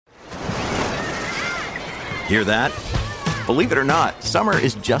Hear that? Believe it or not, summer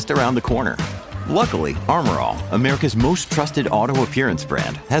is just around the corner. Luckily, Armor All, America's most trusted auto appearance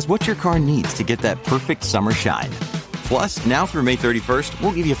brand, has what your car needs to get that perfect summer shine. Plus, now through May 31st,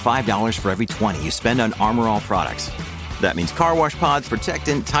 we'll give you $5 for every $20 you spend on Armor All products. That means car wash pods,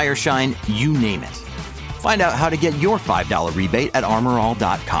 protectant, tire shine, you name it. Find out how to get your $5 rebate at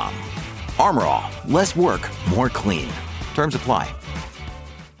armorall.com. Armor All, less work, more clean. Terms apply.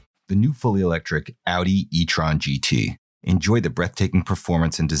 The new fully electric Audi e-tron GT. Enjoy the breathtaking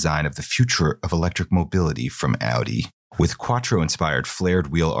performance and design of the future of electric mobility from Audi. With Quattro-inspired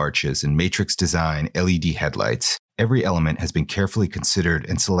flared wheel arches and Matrix design LED headlights, every element has been carefully considered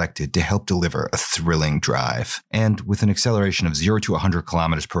and selected to help deliver a thrilling drive. And with an acceleration of 0 to 100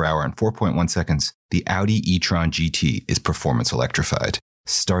 kilometers per hour in 4.1 seconds, the Audi e-tron GT is performance electrified.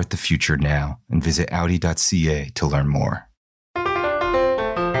 Start the future now and visit Audi.ca to learn more.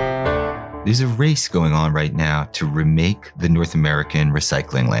 There's a race going on right now to remake the North American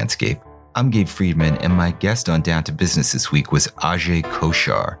recycling landscape. I'm Gabe Friedman, and my guest on Down to Business this week was Ajay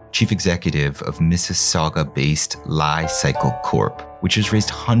Koshar, Chief Executive of Mississauga-based Li-Cycle Corp., which has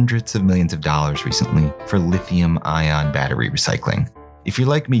raised hundreds of millions of dollars recently for lithium-ion battery recycling. If you're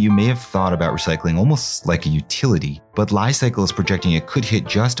like me, you may have thought about recycling almost like a utility, but Li-Cycle is projecting it could hit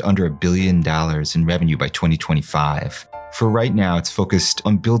just under $1 billion in revenue by 2025. For right now, it's focused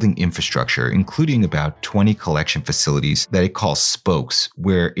on building infrastructure, including about 20 collection facilities that it calls spokes,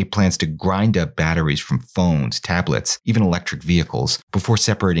 where it plans to grind up batteries from phones, tablets, even electric vehicles, before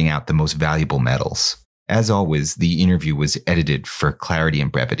separating out the most valuable metals. As always, the interview was edited for clarity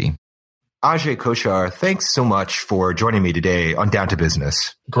and brevity. Ajay Koshar, thanks so much for joining me today on Down to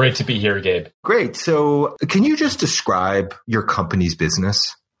Business. Great to be here, Gabe. Great. So can you just describe your company's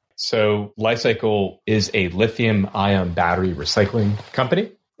business? So Li-Cycle is a lithium-ion battery recycling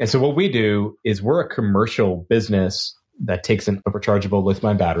company. And so what we do is we're a commercial business that takes in rechargeable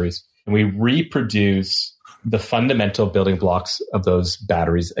lithium-ion batteries, and we reproduce the fundamental building blocks of those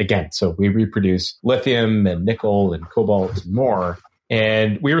batteries again. So we reproduce lithium and nickel and cobalt and more.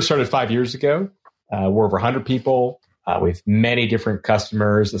 And we were started 5 years ago. We're over 100 people. We have many different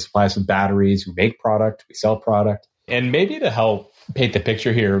customers that supply us with batteries. We make product, we sell product. And maybe to help paint the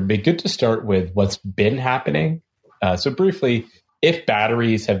picture here, it'd be good to start with what's been happening. So briefly, if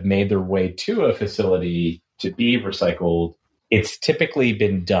batteries have made their way to a facility to be recycled, it's typically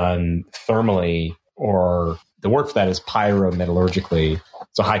been done thermally, or the word for that is pyrometallurgically.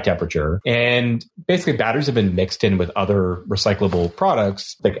 So high temperature. And basically batteries have been mixed in with other recyclable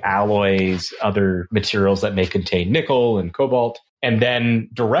products like alloys, other materials that may contain nickel and cobalt, and then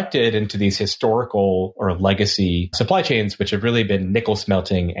directed into these historical or legacy supply chains, which have really been nickel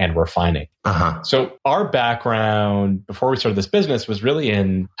smelting and refining. So our background before we started this business was really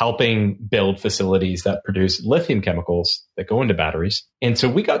in helping build facilities that produce lithium chemicals that go into batteries. And so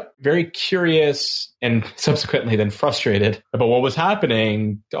we got very curious and subsequently then frustrated about what was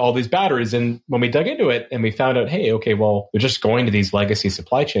happening to all these batteries. And when we dug into it and we found out, hey, okay, well, they're just going to these legacy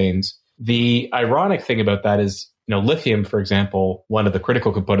supply chains. The ironic thing about that is, lithium, for example, one of the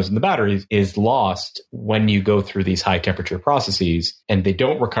critical components in the batteries, is lost when you go through these high temperature processes, and they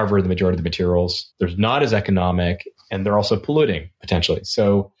don't recover the majority of the materials. They're not as economic, and they're also polluting potentially.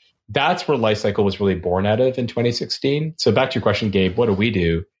 So that's where Li-Cycle was really born out of in 2016. So back to your question, Gabe, what do we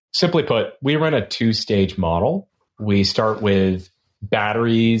do? Simply put, we run a two-stage model. We start with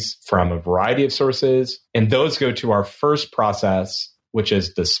batteries from a variety of sources, and those go to our first process, which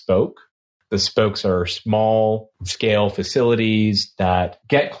is the spoke. The spokes are small scale facilities that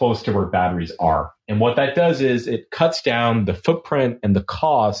get close to where batteries are. And what that does is it cuts down the footprint and the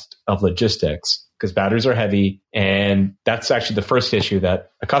cost of logistics, because batteries are heavy. And that's actually the first issue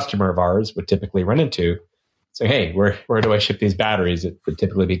that a customer of ours would typically run into. Say, hey, where do I ship these batteries? It would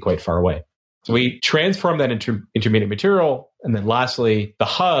typically be quite far away. So we transform that into intermediate material. And then lastly, the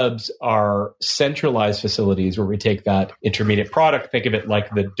hubs are centralized facilities where we take that intermediate product, think of it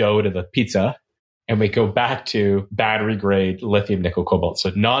like the dough to the pizza, and we go back to battery grade lithium, nickel, cobalt.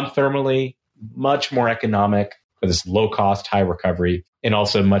 So non-thermally, much more economic for this low cost, high recovery, and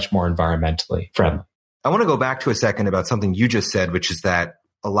also much more environmentally friendly. I want to go back to a second about something you just said, which is that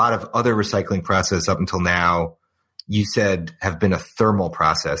a lot of other recycling processes up until now, you said have been a thermal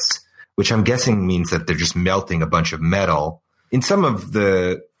process, which I'm guessing means that they're just melting a bunch of metal. In some of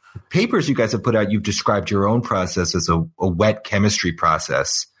the papers you guys have put out, you've described your own process as a wet chemistry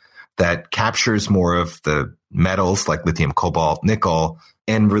process that captures more of the metals like lithium, cobalt, nickel,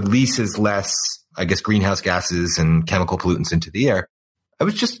 and releases less, I guess, greenhouse gases and chemical pollutants into the air. I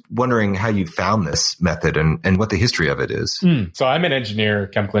was just wondering how you found this method and what the history of it is. So I'm an engineer,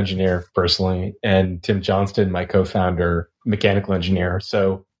 chemical engineer personally, and Tim Johnston, my co-founder, mechanical engineer.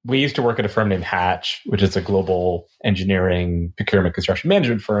 So we used to work at a firm named Hatch, which is a global engineering, procurement, construction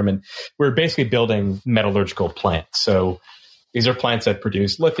management firm. And we're basically building metallurgical plants. So these are plants that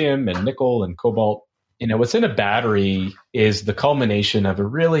produce lithium and nickel and cobalt. What's in a battery is the culmination of a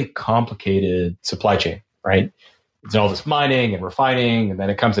really complicated supply chain, right? It's all this mining and refining, and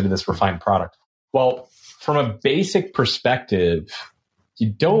then it comes into this refined product. Well, from a basic perspective, you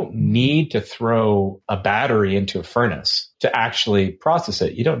don't need to throw a battery into a furnace to actually process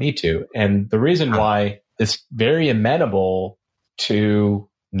it. You don't need to. And the reason why it's very amenable to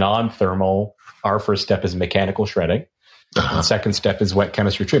non-thermal, our first step is mechanical shredding. The second step is wet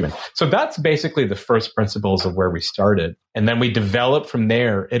chemistry treatment. So that's basically the first principles of where we started. And then we developed from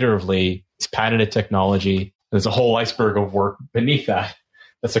there iteratively. It's patented technology. There's a whole iceberg of work beneath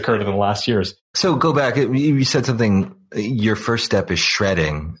that's occurred in the last years. So go back. You said something. Your first step is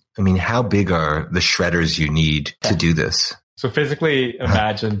shredding. I mean, how big are the shredders you need to do this? So physically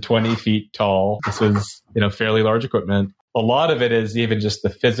imagine 20 feet tall. This is, fairly large equipment. A lot of it is even just the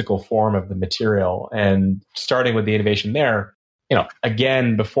physical form of the material. And starting with the innovation there,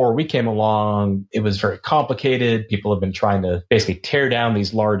 again, before we came along, it was very complicated. People have been trying to basically tear down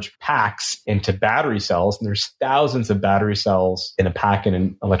these large packs into battery cells. And there's thousands of battery cells in a pack in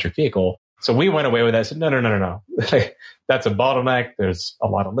an electric vehicle. So we went away with that and said, no. That's a bottleneck. There's a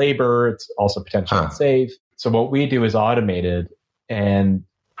lot of labor. It's also potentially unsafe. So what we do is automated, and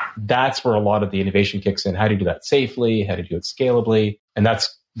that's where a lot of the innovation kicks in. How do you do that safely? How do you do it scalably? And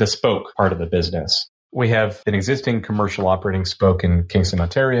that's the spoke part of the business. We have an existing commercial operating spoke in Kingston,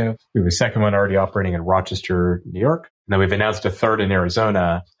 Ontario. We have a second one already operating in Rochester, New York. And then we've announced a third in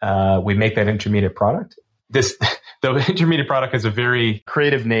Arizona. We make that intermediate product. The intermediate product has a very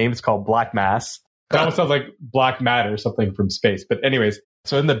creative name. It's called Black Mass. It almost sounds like black matter, something from space. But anyways,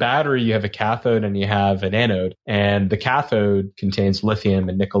 so in the battery, you have a cathode and you have an anode. And the cathode contains lithium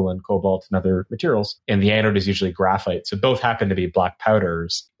and nickel and cobalt and other materials. And the anode is usually graphite. So both happen to be black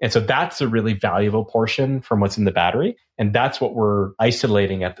powders. And so that's a really valuable portion from what's in the battery. And that's what we're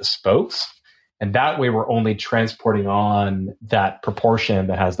isolating at the spokes. And that way, we're only transporting on that proportion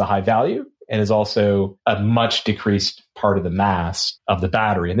that has the high value and is also a much decreased part of the mass of the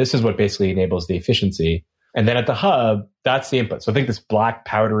battery. And this is what basically enables the efficiency. And then at the hub, that's the input. So I think this black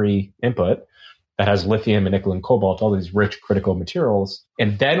powdery input that has lithium and nickel and cobalt, all these rich critical materials.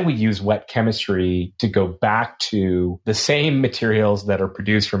 And then we use wet chemistry to go back to the same materials that are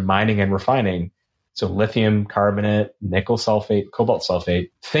produced from mining and refining. So lithium carbonate, nickel sulfate, cobalt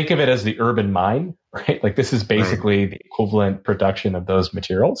sulfate. Think of it as the urban mine, right? Like this is basically the equivalent production of those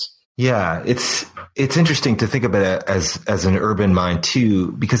materials. Yeah, it's interesting to think about it as an urban mine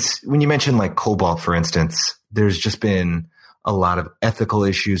too, because when you mention like cobalt, for instance, there's just been a lot of ethical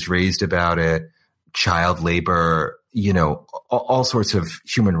issues raised about it, child labor, all sorts of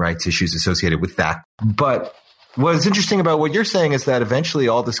human rights issues associated with that. But what's interesting about what you're saying is that eventually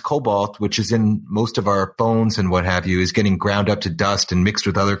all this cobalt, which is in most of our phones and what have you, is getting ground up to dust and mixed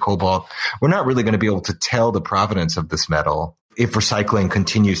with other cobalt. We're not really going to be able to tell the provenance of this metal if recycling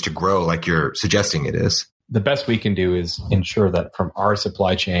continues to grow like you're suggesting it is. The best we can do is ensure that from our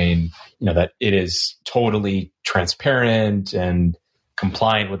supply chain, that it is totally transparent and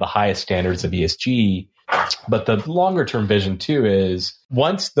compliant with the highest standards of ESG. But the longer term vision too is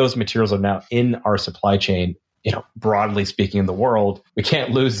once those materials are now in our supply chain, broadly speaking in the world, we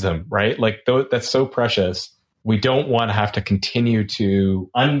can't lose them, right? Like that's so precious. We don't want to have to continue to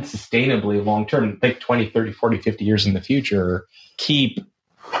unsustainably long-term, think 20, 30, 40, 50 years in the future, keep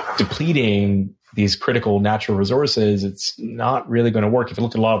depleting these critical natural resources. It's not really going to work. If you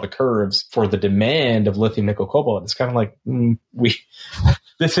look at a lot of the curves for the demand of lithium, nickel, cobalt, it's kind of like,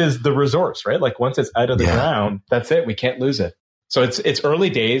 this is the resource, right? Like once it's out of the ground, that's it. We can't lose it. So it's early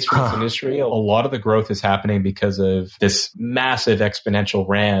days for this industry. A lot of the growth is happening because of this massive exponential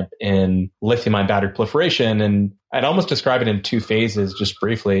ramp in lithium-ion battery proliferation. And I'd almost describe it in two phases, just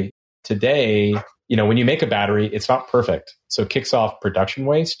briefly. Today, when you make a battery, it's not perfect. So it kicks off production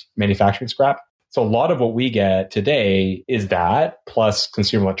waste, manufacturing scrap. So a lot of what we get today is that plus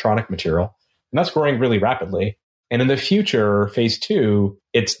consumer electronic material. And that's growing really rapidly. And in the future, phase two,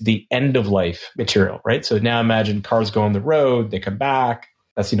 it's the end of life material, right? So now imagine cars go on the road, they come back.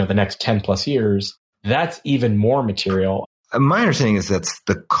 That's, the next 10 plus years. That's even more material. My understanding is that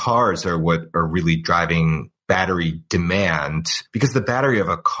the cars are what are really driving battery demand because the battery of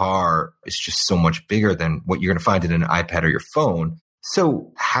a car is just so much bigger than what you're going to find in an iPad or your phone.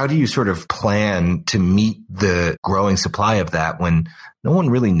 So how do you sort of plan to meet the growing supply of that when no one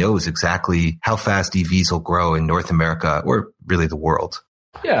really knows exactly how fast EVs will grow in North America or really the world?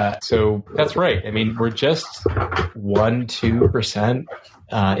 Yeah, so that's right. I mean, we're just 1-2%,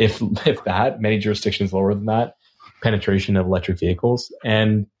 if that. Many jurisdictions lower than that, penetration of electric vehicles.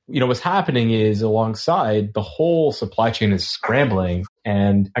 And what's happening is alongside the whole supply chain is scrambling.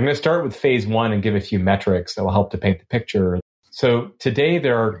 And I'm going to start with phase one and give a few metrics that will help to paint the picture. So today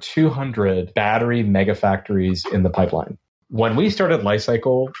there are 200 battery megafactories in the pipeline. When we started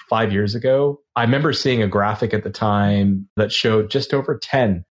Li-Cycle 5 years ago, I remember seeing a graphic at the time that showed just over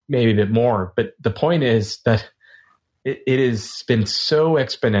 10, maybe a bit more. But the point is that it has been so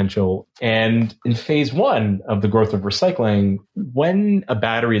exponential. And in phase one of the growth of recycling, when a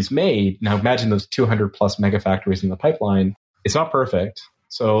battery is made, now imagine those 200 plus megafactories in the pipeline, it's not perfect.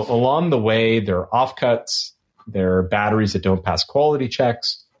 So along the way, there are offcuts, there are batteries that don't pass quality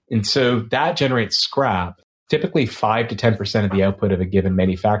checks. And so that generates scrap. Typically 5 to 10% of the output of a given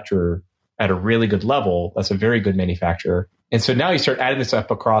manufacturer at a really good level. That's a very good manufacturer. And so now you start adding this up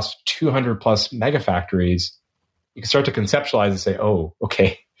across 200 plus megafactories. You can start to conceptualize and say, oh,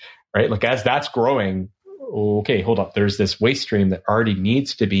 okay, right? Like as that's growing, okay, hold up. There's this waste stream that already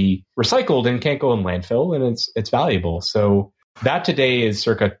needs to be recycled and can't go in landfill, and it's valuable. So that today is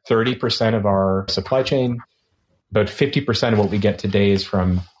circa 30% of our supply chain. About 50% of what we get today is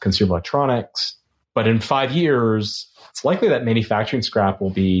from consumer electronics. But in 5 years, it's likely that manufacturing scrap will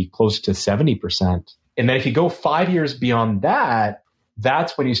be close to 70%. And then if you go 5 years beyond that,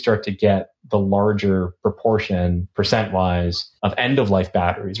 that's when you start to get the larger proportion, percent-wise, of end-of-life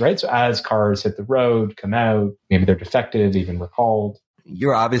batteries, right? So as cars hit the road, come out, maybe they're defective, even recalled.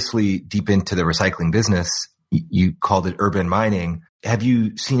 You're obviously deep into the recycling business. You called it urban mining. Have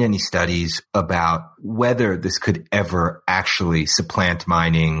you seen any studies about whether this could ever actually supplant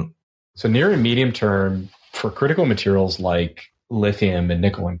mining? So near and medium term, for critical materials like lithium and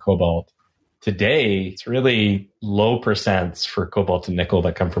nickel and cobalt, today it's really low percents for cobalt and nickel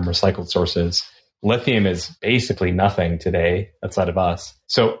that come from recycled sources. Lithium is basically nothing today outside of us.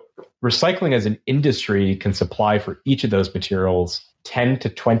 So recycling as an industry can supply for each of those materials 10 to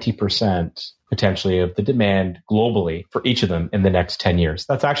 20% potentially of the demand globally for each of them in the next 10 years.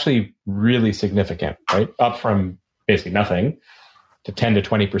 That's actually really significant, right? Up from basically nothing to 10 to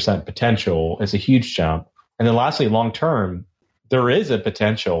 20% potential is a huge jump. And then lastly, long term, there is a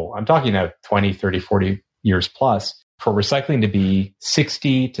potential, I'm talking about 20, 30, 40 years plus, for recycling to be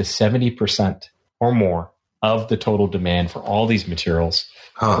 60 to 70% or more of the total demand for all these materials,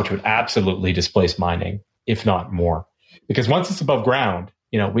 which would absolutely displace mining, if not more. Because once it's above ground,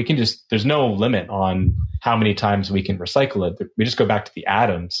 we can there's no limit on how many times we can recycle it. We just go back to the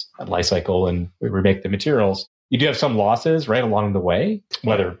atoms at Li-Cycle and we remake the materials. You do have some losses right along the way,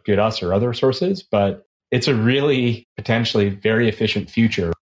 whether good us or other sources, but it's a really potentially very efficient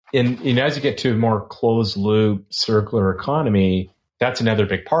future. And as you get to a more closed loop circular economy, that's another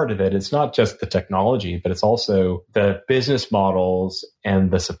big part of it. It's not just the technology, but it's also the business models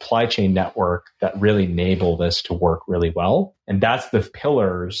and the supply chain network that really enable this to work really well. And that's the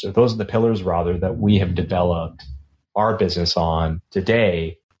pillars, or those are the pillars rather, that we have developed our business on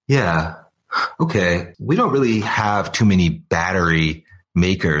today. Yeah. Okay. We don't really have too many battery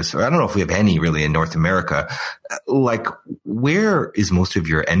makers, or I don't know if we have any really in North America. Like, where is most of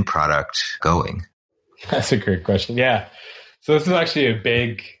your end product going? That's a great question. Yeah. So this is actually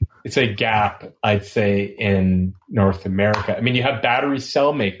it's a gap, I'd say, in North America. I mean, you have battery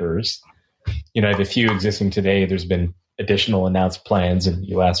cell makers. I have a few existing today. There's been additional announced plans in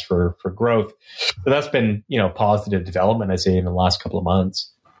the US for growth. But that's been, positive development, I'd say, in the last couple of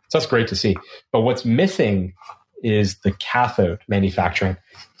months. So that's great to see. But what's missing is the cathode manufacturing.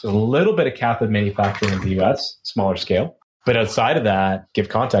 So a little bit of cathode manufacturing in the US, smaller scale. But outside of that, give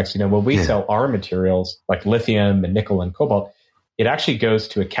context, when we sell our materials like lithium and nickel and cobalt, it actually goes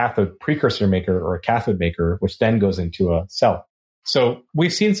to a cathode precursor maker or a cathode maker, which then goes into a cell. So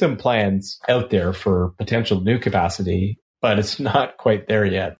we've seen some plans out there for potential new capacity, but it's not quite there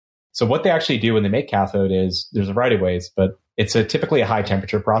yet. So what they actually do when they make cathode is there's a variety of ways, but it's typically a high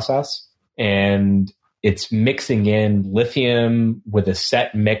temperature process, and it's mixing in lithium with a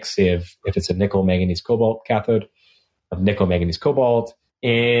set mix if it's a nickel manganese cobalt cathode of nickel manganese cobalt.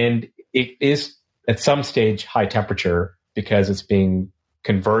 And it is at some stage high temperature because it's being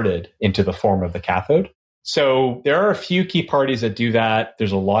converted into the form of the cathode. So there are a few key parties that do that.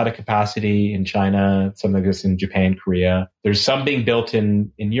 There's a lot of capacity in China, some of this in Japan, Korea. There's some being built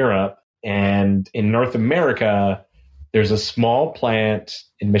in Europe, and in North America, there's a small plant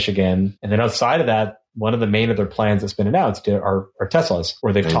in Michigan. And then outside of that, one of the main other plans that's been announced are Teslas,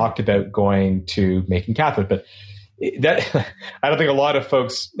 where they've talked about going to making cathode. But that, I don't think a lot of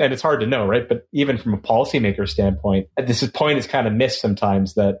folks, and it's hard to know, right? But even from a policymaker standpoint, this point is kind of missed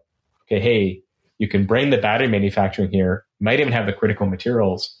sometimes that, okay, hey, you can bring the battery manufacturing here, might even have the critical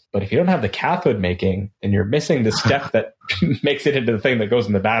materials, but if you don't have the cathode making, then you're missing the step that makes it into the thing that goes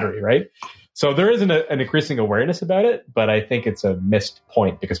in the battery, right? So there is an increasing awareness about it, but I think it's a missed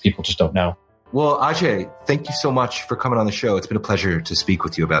point because people just don't know. Well, Ajay, thank you so much for coming on the show. It's been a pleasure to speak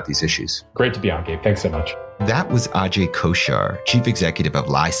with you about these issues. Great to be on, Gabe. Thanks so much. That was Ajay Koshar, Chief Executive of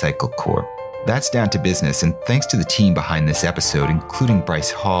Li-Cycle Corp. That's Down to Business, and thanks to the team behind this episode, including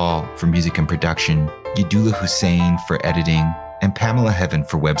Bryce Hall for music and production, Yadula Hussain for editing, and Pamela Heaven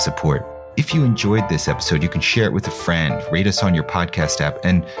for web support. If you enjoyed this episode, you can share it with a friend, rate us on your podcast app,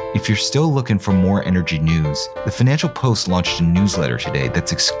 and if you're still looking for more energy news, the Financial Post launched a newsletter today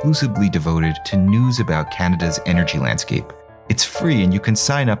that's exclusively devoted to news about Canada's energy landscape. It's free and you can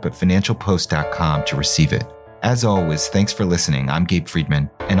sign up at financialpost.com to receive it. As always, thanks for listening. I'm Gabe Friedman,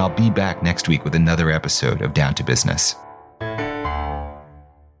 and I'll be back next week with another episode of Down to Business.